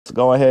let's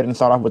go ahead and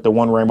start off with the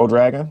 1 Rainbow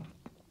Dragon.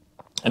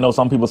 I know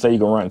some people say you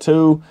can run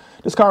 2.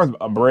 This card is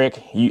a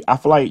brick. I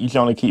feel like you should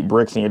only keep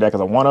bricks in your deck as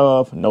a 1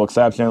 of, no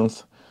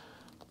exceptions.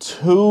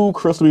 2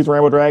 Crystal Beast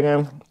Rainbow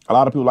Dragon. A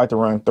lot of people like to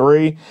run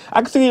 3.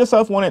 I can see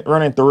yourself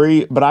running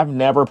 3, but I've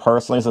never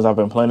personally, since I've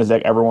been playing this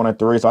deck, ever wanted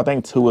 3. So I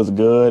think 2 is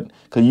good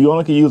because you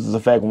only can use this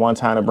effect 1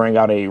 time to bring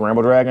out a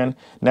Rainbow Dragon.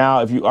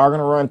 Now, if you are going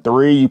to run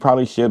 3, you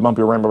probably should bump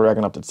your Rainbow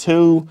Dragon up to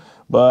 2.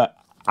 But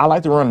I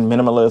like to run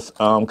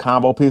minimalist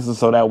combo pieces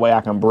so that way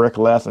I can brick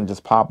less and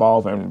just pop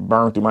off and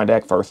burn through my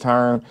deck first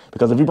turn.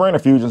 Because if you bring a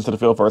Fusions to the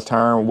field first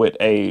turn with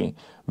a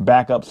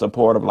backup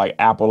support of like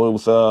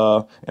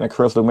Appaloosa and a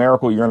Crystal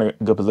Miracle, you're in a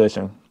good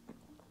position.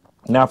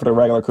 Now for the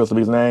regular Crystal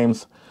Beast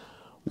names.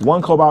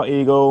 1 Cobalt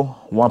Eagle,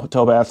 1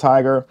 Topaz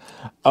Tiger.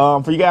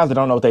 For you guys that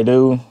don't know what they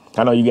do,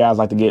 I know you guys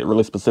like to get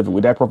really specific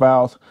with deck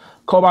profiles.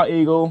 Cobalt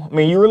Eagle, I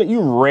mean,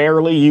 you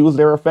rarely use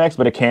their effects,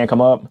 but it can come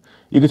up.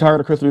 You can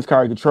target a Crystal Beast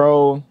card you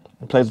control,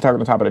 place the target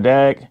on top of the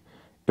deck.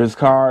 This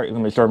card is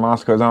going to be short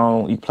monster card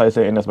zone. You place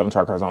it in this button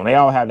target card zone. They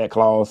all have that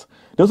clause.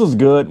 This was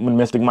good when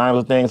Mystic Mind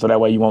was a thing, so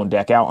that way you won't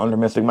deck out under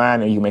Mystic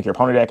Mind and you can make your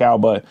opponent deck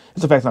out, but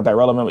this effect's not that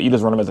relevant, but you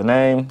just run them as a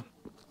name.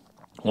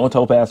 1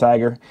 Topaz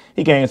Tiger.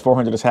 He gains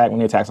 400 attack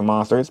when he attacks a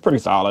monster. It's pretty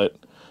solid.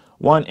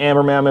 1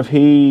 Amber Mammoth.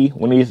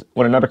 When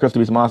another Crystal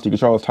Beast monster you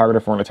control is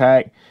targeted for an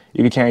attack,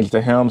 you can change it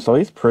to him. So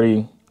he's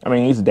pretty, I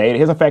mean, he's dated.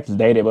 His effect is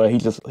dated, but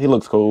he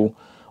looks cool.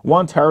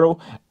 1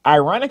 Turtle.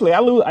 Ironically,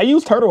 I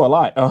use Turtle a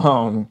lot.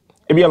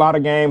 It'd be a lot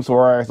of games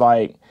where it's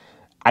like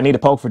I need to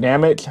poke for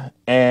damage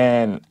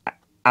and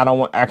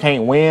I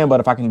can't win, but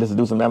if I can just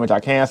do some damage,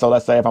 I can. So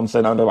let's say if I'm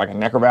sitting under like a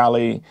Necro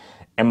Valley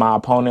and my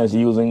opponent is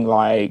using,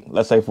 like,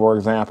 let's say, for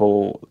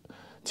example,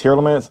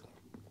 Tearlaments,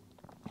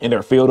 and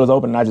their field is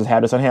open, and I just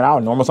have this in hand, I'll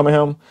normal summon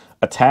him,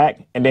 attack,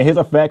 and then his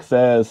effect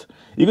says,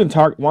 you can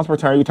target, once per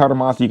turn, you target a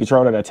monster you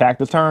control that attack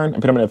this turn,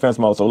 and put him in defense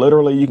mode. So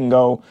literally, you can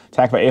go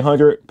attack for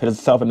 800, put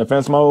himself in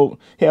defense mode.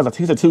 He's a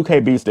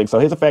 2K beat stick, so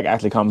his effect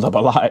actually comes up a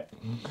lot.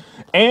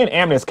 And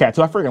Amnesty Cat,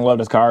 too. I freaking love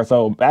this card.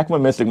 So back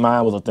when Mystic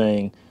Mind was a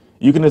thing,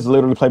 you can just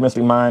literally play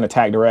Mystic Mind,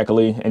 attack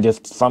directly, and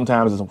just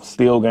sometimes just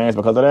steal games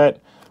because of that.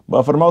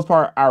 But for the most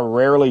part, I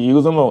rarely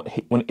use them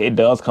when it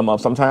does come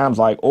up sometimes.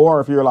 Like, or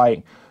if you're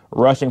like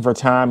rushing for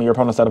time and your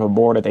opponent set up a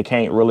board that they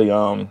can't really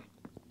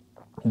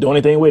do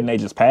anything with and they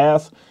just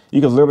pass, you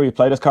can literally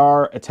play this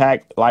card,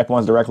 attack life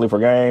ones directly for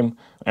game,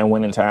 and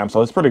win in time.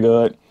 So it's pretty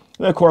good.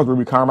 And of course,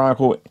 Ruby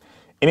Carmichael.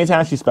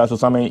 Anytime she special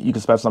summon, you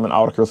can special summon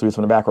all the Crystal Beasts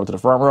from the back row to the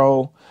front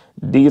row.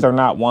 These are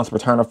not once per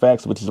turn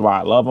effects, which is why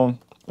I love them.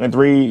 And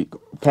 3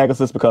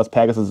 Pegasus, because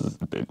Pegasus is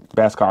the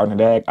best card in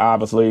the deck,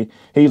 obviously.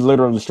 He's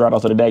literally the Stratos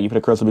of the deck. You put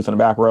a Crystal Beast in the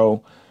back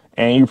row,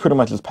 and you pretty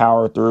much just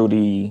power through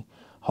the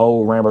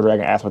whole Rainbow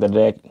Dragon aspect of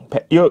the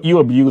deck. You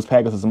abuse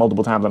Pegasus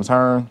multiple times on a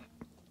turn.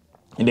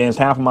 And then it's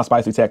time for my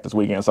spicy tech this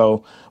weekend.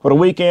 So for the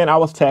weekend, I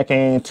was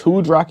teching 2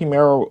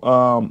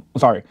 Quackimero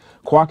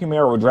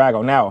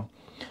Drago. Now,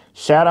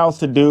 shout outs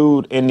to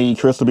dude in the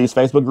Crystal Beast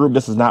Facebook group.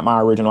 This is not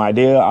my original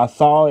idea. I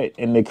saw it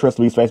in the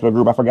Crystal Beast Facebook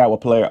group. I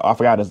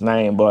forgot his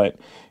name, but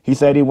he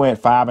said he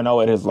went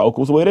 5-0 at his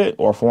locals with it,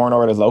 or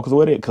 4-0 at his locals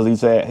with it, because he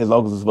said his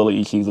locals is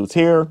fully Yugioh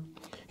tier.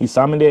 He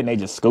summoned it and they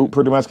just scoop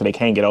pretty much because they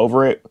can't get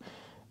over it.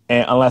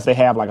 And unless they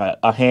have like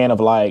a hand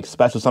of like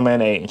special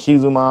summon a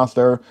Yugioh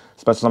monster,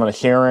 special summon a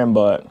Sharon,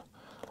 but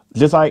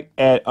just like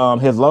at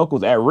his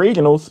locals at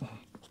regionals,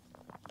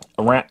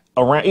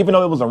 around even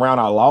though it was a round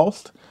I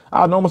lost,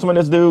 I normal summon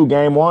this dude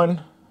game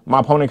 1. My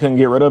opponent couldn't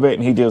get rid of it,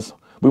 and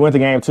we went to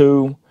game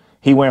 2.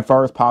 He went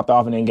first, popped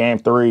off, and then game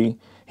 3,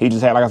 he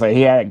just had, like I said,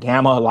 he had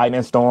Gamma,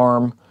 Lightning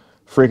Storm,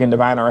 freaking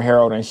Diviner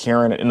Herald, and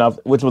Sharon enough,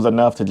 which was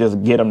enough to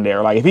just get him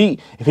there. Like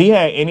if he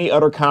had any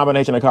other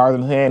combination of cards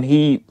in his hand,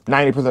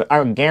 90%,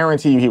 I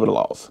guarantee you he would have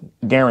lost.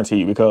 Guarantee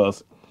you,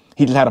 because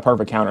he just had a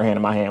perfect counter hand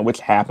in my hand,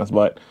 which happens,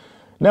 but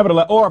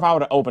nevertheless, or if I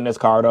would have opened this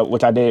card up,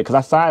 which I did, because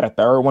I sided a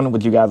 3rd one,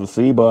 which you guys will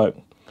see, but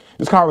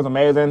this card was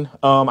amazing.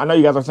 I know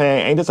you guys are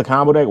saying, ain't this a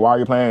combo deck? Why are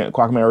you playing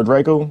Quackimero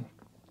Draco?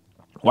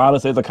 While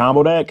this is a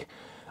combo deck,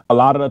 a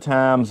lot of the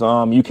times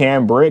you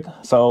can brick.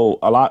 So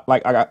a lot,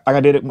 like I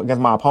did it against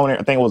my opponent,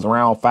 I think it was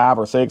around 5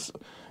 or 6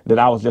 that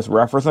I was just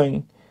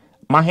referencing.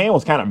 My hand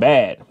was kind of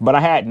bad, but I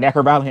had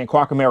Necro Valley and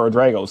Quackimero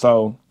Draco.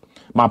 So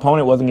my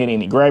opponent wasn't getting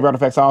any graveyard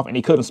effects off, and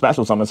he couldn't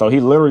special summon. So he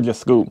literally just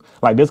scooped.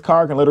 Like this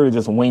card can literally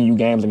just win you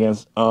games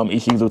against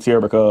Yugioh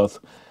tier because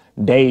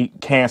they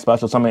can't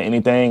special summon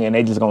anything, and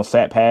they just gonna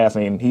set pass,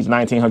 and he's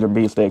 1900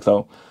 beat stick.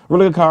 So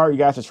really good card. You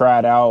guys should try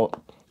it out.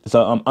 It's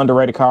an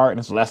underrated card, and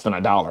it's less than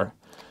 $1.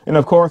 And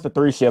of course, the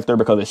 3 shifter,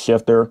 because it's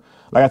shifter.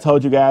 Like I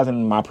told you guys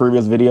in my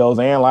previous videos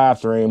and live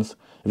streams,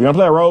 if you're gonna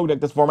play a rogue deck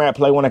this format,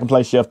 play one that can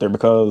play shifter,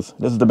 because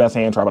this is the best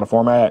hand trap of the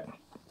format.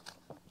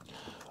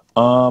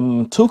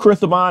 2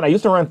 Crystal Bond. I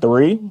used to run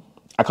 3.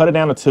 I cut it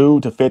down to 2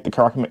 to fit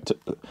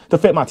to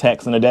fit my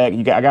text in the deck.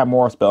 I got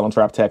more spell and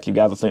trap text you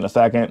guys will see in a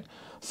second.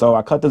 So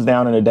I cut this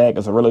down in the deck.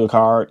 It's a really good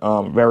card.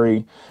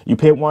 You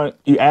pick one,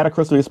 you add a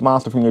Crystal Beast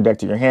monster from your deck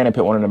to your hand and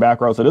put one in the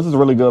back row. So this is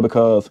really good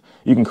because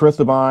you can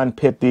Crystal Bond,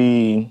 pit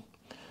the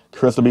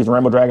Crystal Beast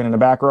Rainbow Dragon in the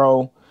back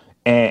row,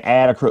 and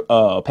add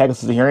a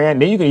Pegasus to your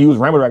hand. Then you can use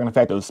Rainbow Dragon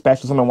effect to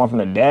special summon one from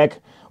the deck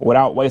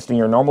without wasting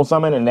your normal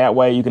summon, and that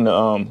way you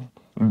can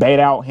bait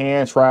out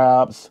hand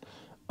traps.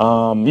 You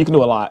can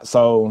do a lot.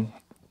 So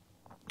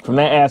from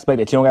that aspect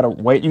that you don't gotta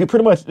wait, you can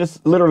pretty much, this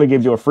literally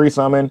gives you a free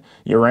summon,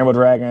 your Rainbow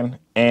Dragon,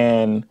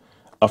 and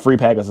a free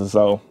Pegasus.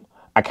 So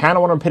I kind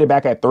of want to put it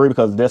back at 3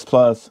 because this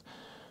plus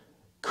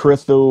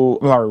Rainbow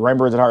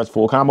Wizard Heart's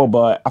full combo,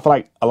 but I feel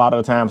like a lot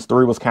of the times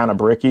 3 was kind of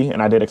bricky,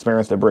 and I did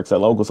experience the bricks at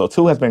local. So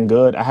 2 has been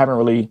good. I haven't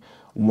really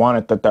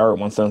wanted the 3rd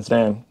one since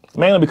then,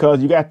 mainly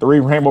because you got 3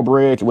 Rainbow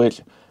Bridge,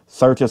 which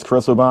searches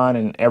Crystal Bond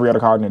and every other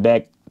card in the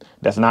deck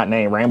that's not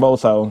named Rainbow.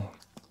 So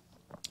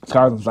this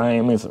card's insane.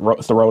 I mean,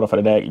 it's the rotor for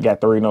the deck. You got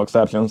 3, no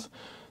exceptions.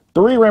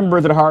 3 Rainbow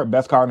Wizard Heart,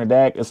 best card in the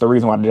deck. It's the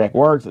reason why the deck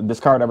works. If this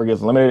card ever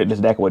gets limited, this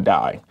deck would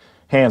die.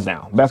 Hands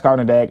down. Best card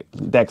in the deck.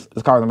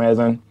 This card's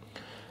amazing.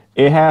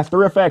 It has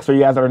 3 effects for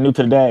you guys that are new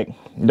to the deck.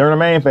 During the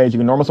main phase, you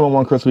can normal summon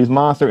 1 Crystal Beast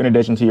monster in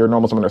addition to your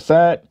normal summoner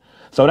set.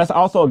 So that's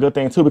also a good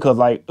thing too, because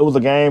like it was a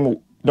game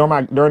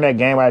during that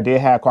game I did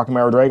have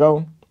Crocomero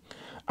Drago.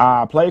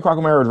 I played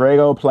Crocomero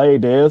Drago,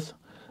 played this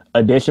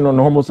additional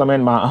normal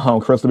summon my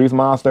Crystal Beast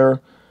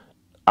monster.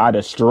 I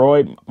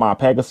destroyed my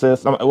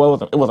Pegasus. Well,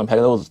 it wasn't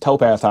Pegasus. It was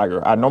Topaz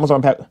Tiger. I normal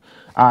summoned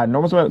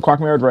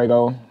Crocomero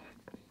Drago,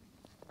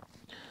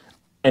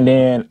 and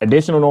then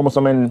additional normal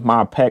summon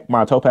my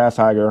Topaz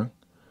Tiger.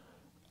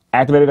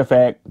 Activated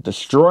effect,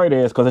 destroy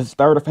this, because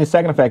his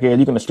second effect is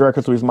you can destroy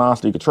Crystal Beast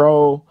monster you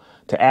control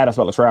to add a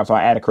spell of trap. So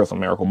I added Crystal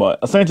Miracle, but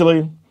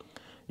essentially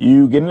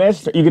you get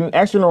an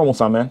extra normal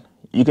summon.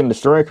 You can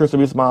destroy a Crystal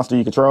Beast monster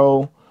you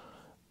control,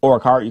 or a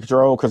card you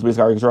control, Crystal Beast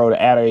card you control,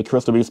 to add a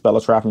Crystal Beast spell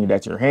of trap from your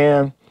deck to your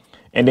hand.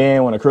 And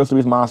then when a Crystal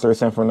Beast monster is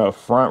sent from the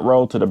front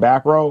row to the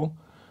back row,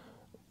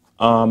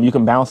 you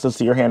can bounce this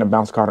to your hand and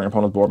bounce a card on your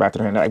opponent's board back to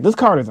their hand. Like, this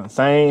card is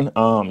insane.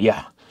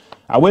 Yeah.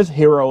 I wish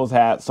Heroes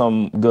had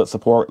some good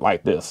support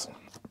like this.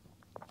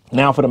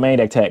 Now for the main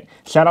deck tech.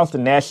 Shoutouts to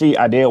Nashi.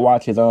 I did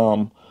watch his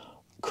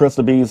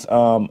Crystal Beast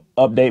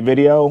update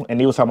video,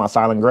 and he was talking about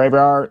Silent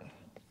Graveyard.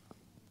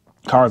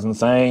 Card's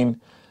insane.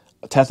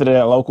 Tested it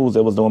at locals.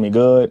 It was doing me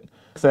good.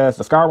 It says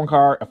the Scarborn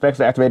card effects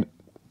that activate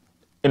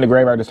in the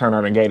graveyard this turn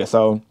are negated.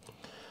 So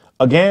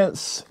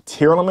against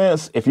tier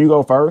elements, if you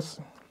go first,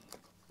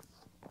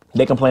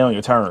 they can play on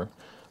your turn.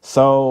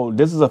 So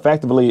this is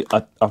effectively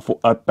a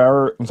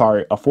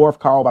fourth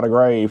Call by the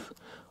Grave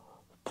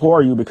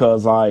for you,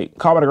 because like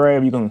Call by the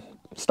Grave, you can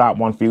stop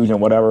 1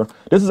 fusion, whatever.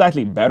 This is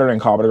actually better than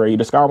Call by the Grave. You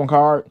discard 1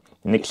 card,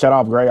 and they shut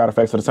off graveyard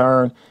effects for the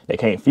turn. They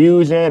can't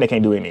fusion, they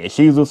can't do any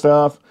Ishizu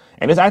stuff.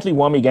 And this actually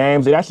won me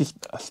games. It actually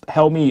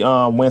helped me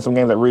win some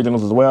games at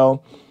regionals as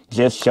well.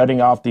 Just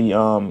shutting off the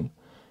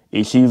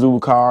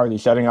Ishizu card,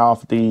 shutting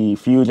off the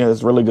fusion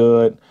is really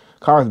good.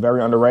 Card is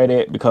very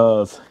underrated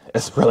because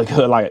it's really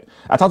good. Like,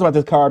 I talked about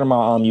this card in my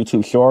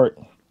YouTube short,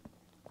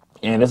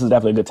 and this is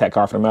definitely a good tech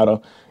card for the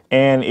meta.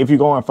 And if you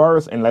go on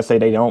first, and let's say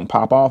they don't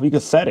pop off, you can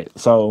set it.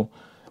 So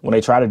when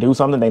they try to do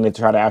something, they need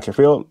to try to out your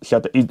field,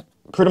 you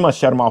pretty much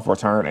shut them off for a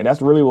turn. And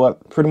that's really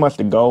pretty much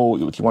the goal,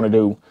 what you want to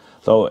do.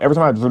 So every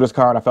time I drew this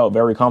card, I felt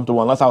very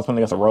comfortable, unless I was playing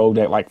against a rogue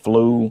deck like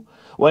Flu.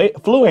 Well,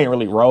 Flu ain't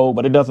really rogue,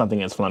 but it does nothing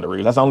against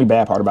Flunderees. That's the only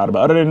bad part about it.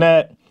 But other than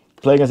that,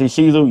 play against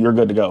Ishizu, you're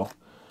good to go.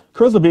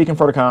 Crystal Beacon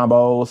for the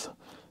combos.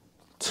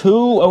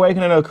 2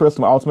 Awakening of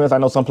Crystal Ultimates. I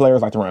know some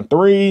players like to run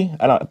 3.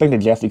 I think the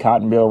Jesse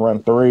Cotton build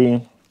run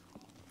 3.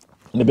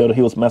 The build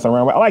he was messing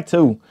around with. I like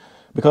 2,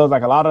 because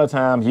like a lot of the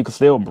times you can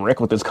still brick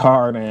with this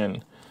card,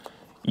 and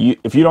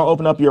if you don't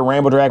open up your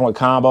Rainbow Dragon with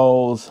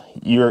combos,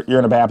 you're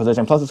in a bad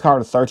position. Plus, this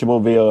card is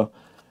searchable via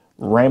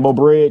Rainbow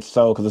Bridge,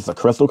 so because it's a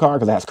crystal card,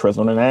 because it has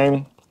crystal in the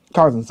name. The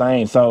card's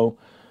insane. So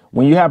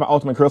when you have an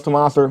ultimate crystal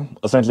monster,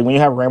 essentially when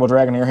you have a Rainbow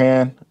Dragon in your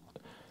hand,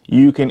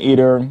 you can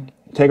either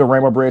take a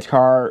Rainbow Bridge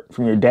card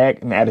from your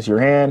deck and add it to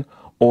your hand,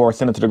 or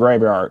send it to the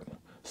graveyard.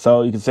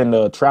 So you can send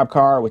a trap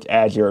card, which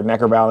adds your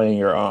Necro Valley and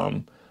your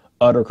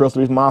other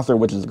Crystal Beast monster,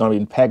 which is going to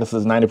be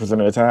Pegasus 90% of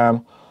the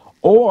time.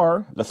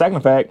 Or the second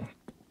effect,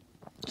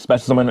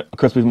 special summon a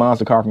Crystal Beast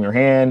monster card from your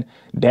hand,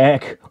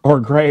 deck, or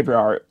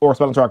graveyard, or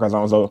spell and track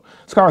zone. So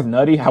this card's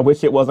nutty. I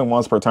wish it wasn't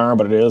once per turn,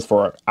 but it is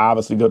for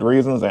obviously good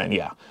reasons. And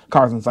yeah,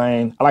 card's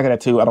insane. I like it at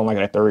 2. I don't like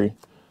it at 3.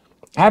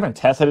 I haven't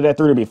tested it at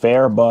 3 to be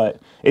fair,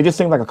 but it just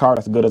seems like a card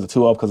that's good as a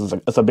 2-up because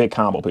it's a big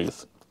combo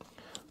piece.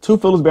 2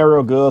 Foolish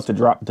Burial Goods to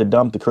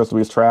dump the Crystal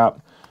Beast trap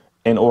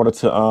in order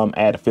to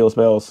add field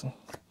spells.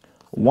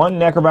 1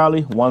 Necro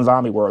Valley, 1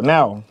 Zombie World.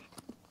 Now,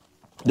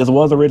 this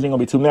was originally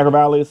going to be 2 Necro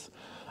Valleys.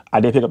 I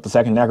did pick up the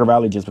second Necro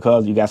Valley just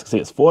because you guys can see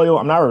it's foil.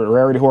 I'm not a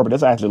rarity whore, but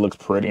this actually looks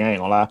pretty. I ain't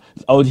gonna lie.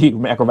 It's OG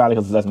Necro Valley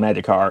because that's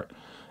magic card.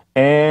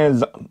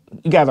 And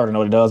you guys already know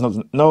what it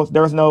does.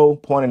 There's no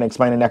point in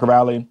explaining Necro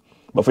Valley.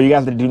 But for you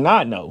guys that do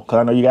not know, because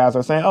I know you guys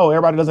are saying, oh,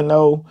 everybody doesn't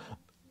know,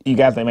 you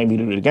guys that may be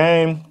new to the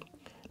game,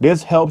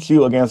 this helps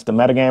you against the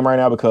metagame right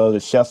now because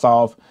it shuts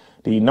off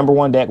the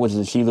 #1 deck, which is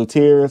the Shizu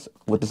Tears.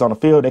 With this on the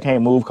field, they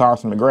can't move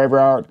cards from the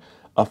graveyard,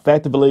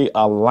 effectively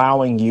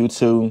allowing you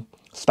to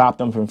stop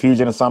them from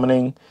fusion and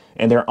summoning.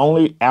 And their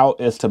only out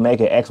is to make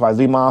an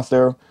XYZ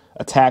monster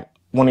attack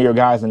one of your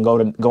guys and go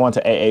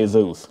into AA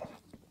Zeus.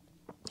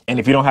 And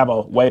if you don't have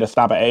a way to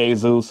stop an AA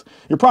Zeus,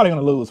 you're probably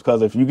going to lose,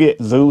 because if you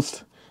get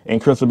Zeused in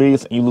Crystal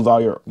Beast and you lose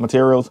all your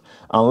materials,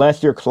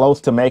 unless you're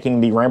close to making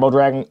the Rainbow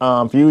Dragon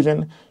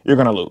fusion, you're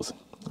going to lose.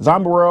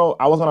 Zombie World,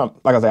 I was going to,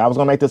 like I said, I was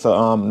going to make this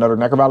another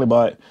Necro Valley,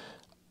 but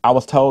I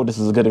was told this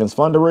is good against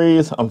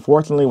Flunderies.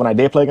 Unfortunately, when I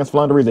did play against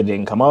Flunderies, it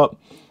didn't come up.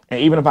 And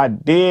even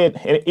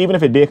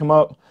if it did come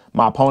up,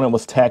 my opponent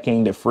was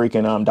teching the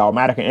freaking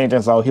Dogmatic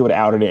engine, so he would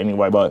have outed it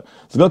anyway. But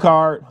it's a good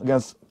card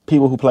against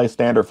people who play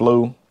standard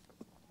flu.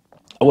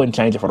 I wouldn't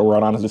change it for the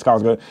world, honestly. This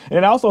card's good. And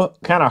it also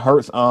kind of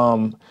hurts,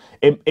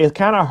 it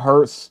kind of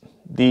hurts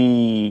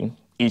the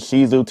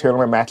Ishizu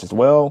tournament match as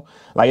well.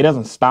 Like, it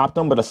doesn't stop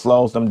them, but it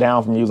slows them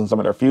down from using some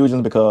of their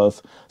fusions,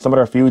 because some of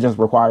their fusions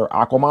require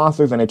aqua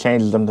monsters and it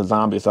changes them to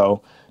zombies,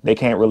 so they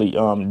can't really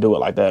do it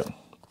like that.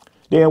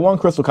 Then one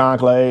Crystal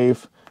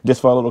Conclave,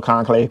 just for a little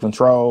conclave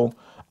control.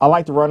 I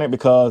like to run it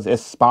because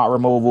it's spot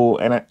removal,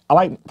 and I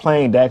like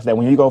playing decks that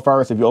when you go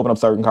first, if you open up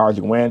certain cards,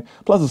 you can win.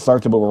 Plus, it's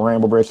searchable with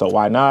Rainbow Bridge, so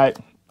why not?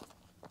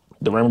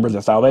 The Rainbow Bridge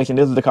of Salvation.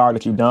 This is the card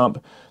that you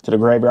dump to the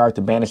graveyard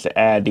to banish to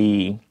add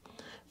the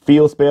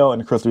field spell in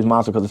the Crystal Beast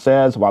monster, because it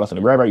says while it's in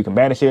the graveyard, you can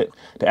banish it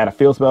to add a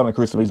field spell and a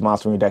Crystal Beast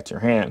monster from your deck to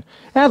your hand.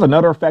 It has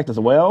another effect as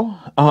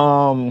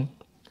well.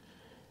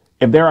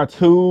 If there are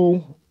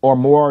 2 or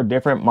more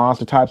different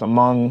monster types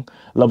among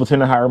level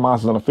 10 and higher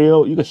monsters on the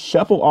field, you can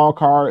shuffle all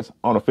cards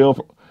on the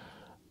field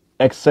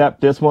except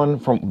this one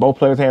from both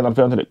players' hands on the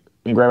field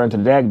and grab into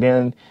the deck.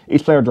 Then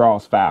each player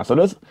draws 5. So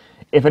this,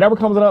 if it ever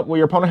comes up where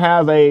your opponent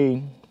has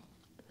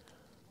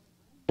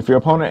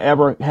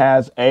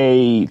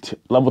a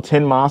level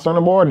 10 monster on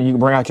the board and you can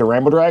bring out your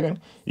Rainbow Dragon,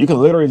 you can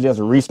literally just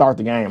restart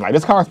the game. Like,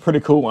 this card's pretty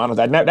cool,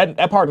 honestly.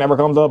 That part never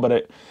comes up,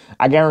 but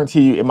I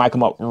guarantee you it might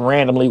come up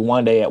randomly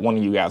one day at one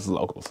of you guys'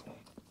 locals.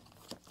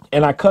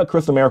 And I cut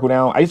Crystal Miracle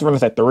down. I used to run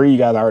this at 3. You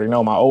guys already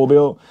know my old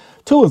build.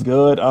 2 is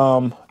good.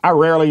 I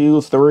rarely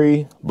use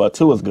 3, but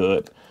 2 is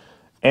good.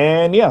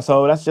 And yeah,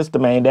 so that's just the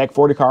main deck,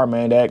 40 card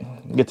main deck.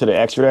 Get to the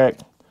extra deck.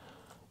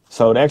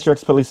 So the extra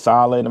deck's pretty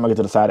solid. I'm gonna get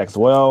to the side deck as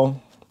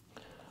well.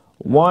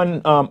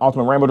 One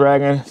Ultimate Rainbow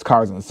Dragon. This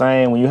card's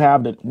insane. When you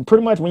have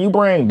pretty much when you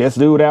bring this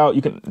dude out,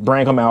 you can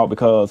bring him out,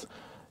 because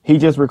he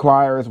just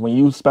requires, when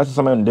you special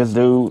summon this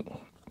dude,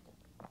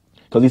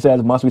 because he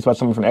says it must be special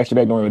summon from the extra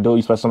deck during the duel,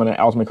 you special summon an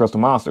Ultimate Crystal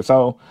Monster.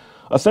 So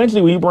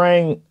essentially, when you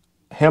bring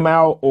him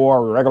out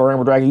or regular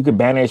Rainbow Dragon, you can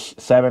banish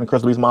 7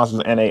 Crystal Beast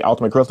monsters and a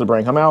Ultimate Crystal to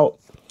bring him out.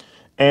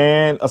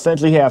 And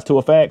essentially, he has 2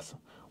 effects.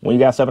 When you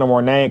got 7 or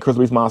more named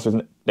Crystal Beast monsters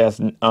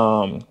that's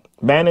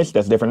banished,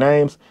 that's different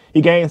names,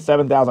 he gains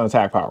 7,000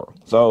 attack power.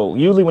 So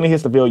usually when he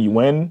hits the field, you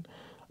win.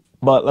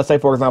 But let's say,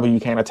 for example, you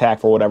can't attack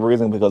for whatever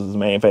reason because it's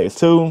main phase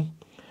 2.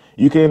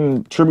 You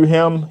can tribute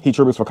him. He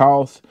tributes for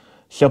cost.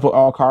 Shuffle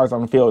all cards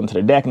on the field into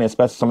the deck, and then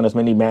special summon as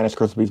many banished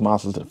Crystal Beast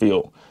monsters to the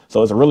field.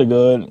 So it's really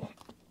good.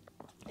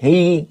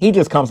 He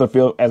just comes to the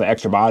field as an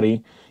extra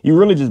body. You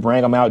really just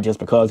bring him out just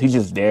because he's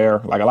just there.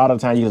 Like, a lot of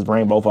the time, you just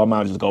bring both of them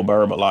out and just go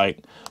bird. But,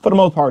 like, for the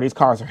most part, these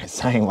cards are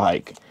insane.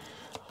 Like,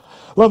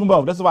 love them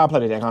both. This is why I play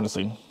the deck,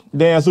 honestly.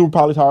 Then super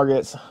poly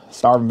targets: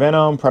 Starving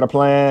Venom,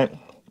 Predaplant,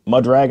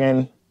 Mud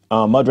Dragon.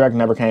 Mud Dragon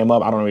never came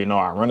up. I don't really know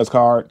how I run this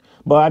card.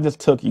 But I just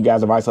took you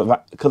guys' advice,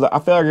 because I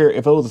figure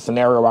if it was a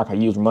scenario where I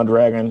could use Mud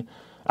Dragon,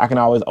 I can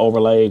always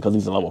overlay because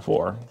he's a level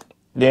 4.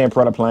 Then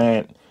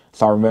Predaplant,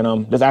 Starving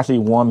Venom. This actually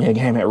won me a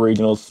game at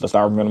Regionals, the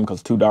Starving Venom,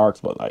 because 2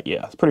 darks. But, like,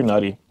 yeah, it's pretty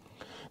nutty.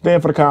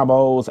 Then for the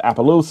combos,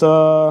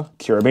 Appaloosa,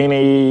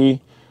 Cherubini,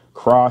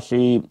 Cross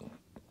Sheep.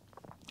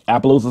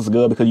 Appaloosa is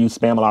good because you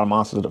spam a lot of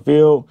monsters to the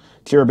field.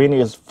 Cherubini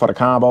is for the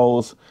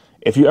combos.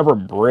 If you ever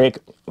brick,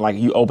 like,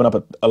 you open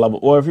up a level,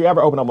 or if you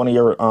ever open up one of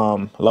your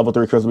level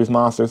 3 Crystal Beast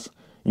monsters,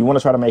 you want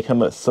to try to make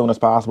him as soon as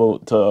possible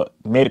to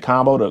make a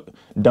combo to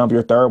dump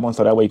your 3rd one,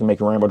 so that way you can make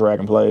your Rainbow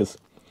Dragon plays.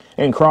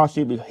 And Cross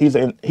Sheep, he's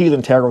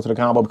integral to the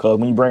combo, because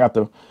when you bring out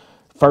the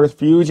first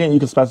fusion, you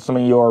can special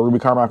summon your Ruby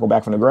Carmichael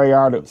back from the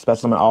graveyard,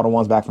 special summon all the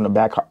ones back from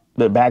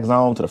the back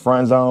zone to the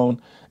front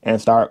zone,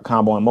 and start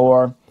comboing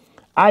more.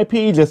 IP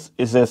is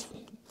just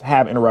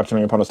have interruption on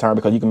your opponent's turn,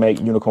 because you can make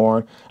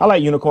Unicorn. I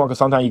like Unicorn because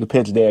sometimes you can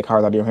pitch dead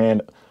cards out of your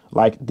hand,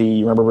 like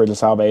the Rainbow Bridge of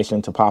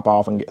Salvation, to pop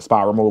off and get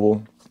spot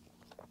removal.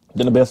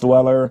 Then Abyss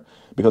Dweller,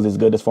 because he's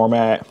good this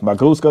format.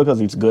 Baguska, because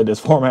he's good this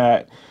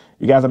format.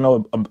 You guys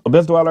know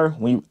Abyss Dweller,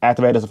 when you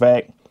activate this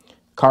effect,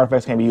 card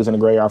effects can be used in the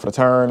graveyard for the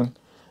turn.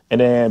 And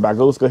then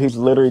Baguska, he's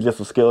literally just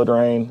a skill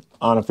drain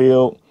on the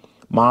field.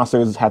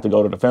 Monsters have to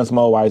go to defense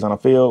mode while he's on the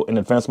field in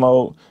defense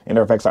mode, and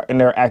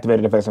their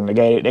activated effects are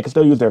negated. They can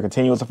still use their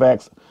continuous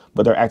effects,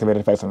 but their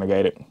activated effects are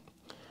negated.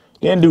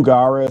 Then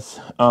Dugaris,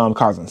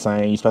 card's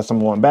insane. You special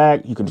summon 1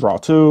 back, you can draw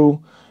 2.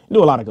 You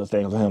do a lot of good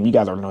things with him. You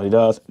guys already know what he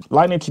does.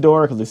 Lightning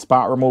Chidori, because he's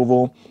spot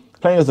removal.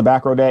 Playing as a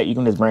back row deck, you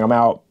can just bring them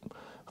out,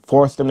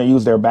 force them to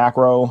use their back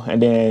row,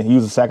 and then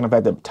use the second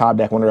effect to top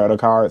deck one of their other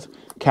cards.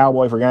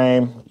 Cowboy for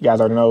game. You guys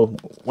already know,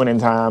 winning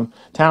time.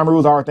 Time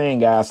rules are our thing,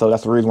 guys, so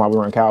that's the reason why we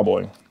run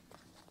Cowboy.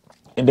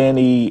 And then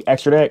the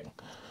extra deck,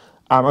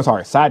 I'm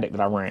sorry, side deck that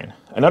I ran.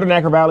 Another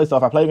Necro Valley, so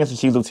if I play against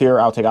the Shizu tier,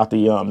 I'll take out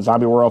the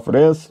Zombie World for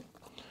this.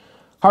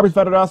 Harpy's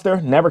Feather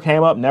Duster never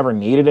came up, never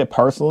needed it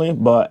personally,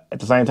 but at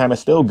the same time,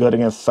 it's still good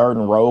against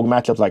certain rogue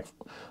matchups like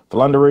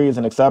Flunderies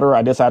and etc.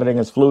 I decided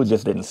against Flu,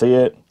 just didn't see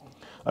it.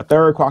 A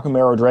third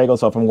Quackmero Drago,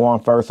 so if I'm going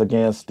first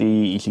against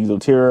the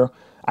Yugioh tier,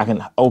 I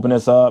can open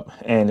this up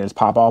and just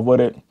pop off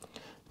with it.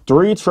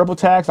 3 triple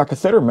attacks. I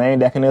consider main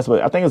decking this,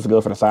 but I think it's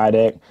good for the side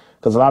deck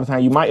because a lot of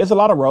times it's a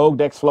lot of rogue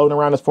decks floating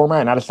around this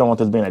format, and I just don't want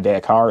this being a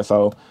dead card.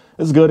 So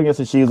it's good against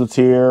the Yugioh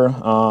tier,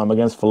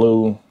 against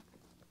Flu.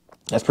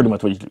 That's pretty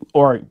much what you do.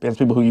 Or against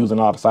people who use a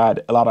lot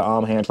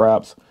of hand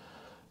traps.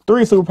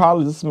 3 super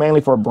polys. This is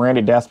mainly for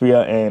branded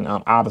Despia and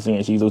obviously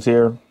in Yugioh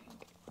tier.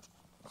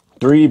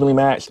 3 evenly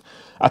matched.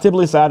 I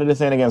typically sided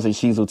this in against a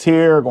Yugioh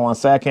tier, going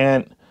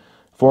second.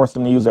 Force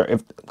them to use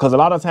because a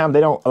lot of times a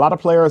lot of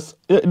players,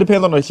 it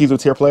depends on the Yugioh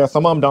tier player.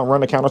 Some of them don't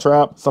run the counter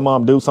trap. Some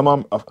of them do. Some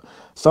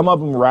of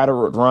them rather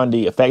run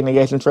the effect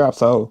negation trap.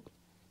 So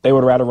they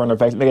would rather run the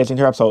effect negation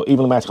trap. So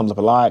evenly match comes up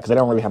a lot because they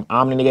don't really have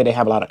omni negate. They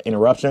have a lot of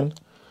interruption.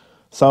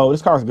 So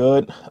this card's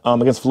good.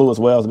 Against Flu as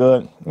well is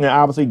good.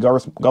 Obviously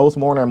Ghost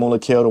Mourner and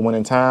Moonlit Kill to win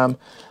in time.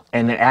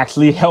 And it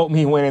actually helped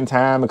me win in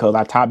time because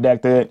I top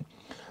decked it.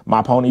 My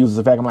opponent uses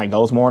effect. I'm like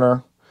Ghost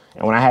Mourner.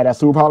 And when I had that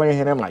super poly in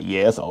him, I'm like,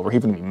 yeah, it's over.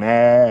 He's gonna be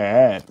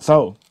mad.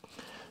 So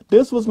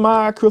this was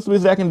my Crystal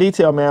Beast deck in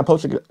detail, man.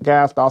 Post your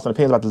guys' thoughts and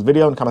opinions about this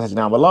video in the comment section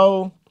down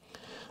below.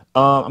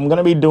 I'm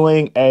gonna be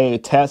doing a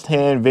test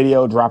hand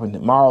video dropping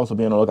tomorrow, so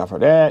be on the lookout for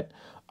that.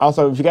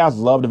 Also, if you guys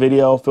love the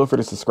video, feel free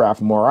to subscribe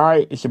for more. All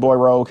right, it's your boy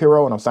Rogue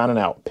Hero, and I'm signing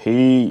out.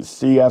 Peace.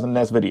 See you guys in the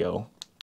next video.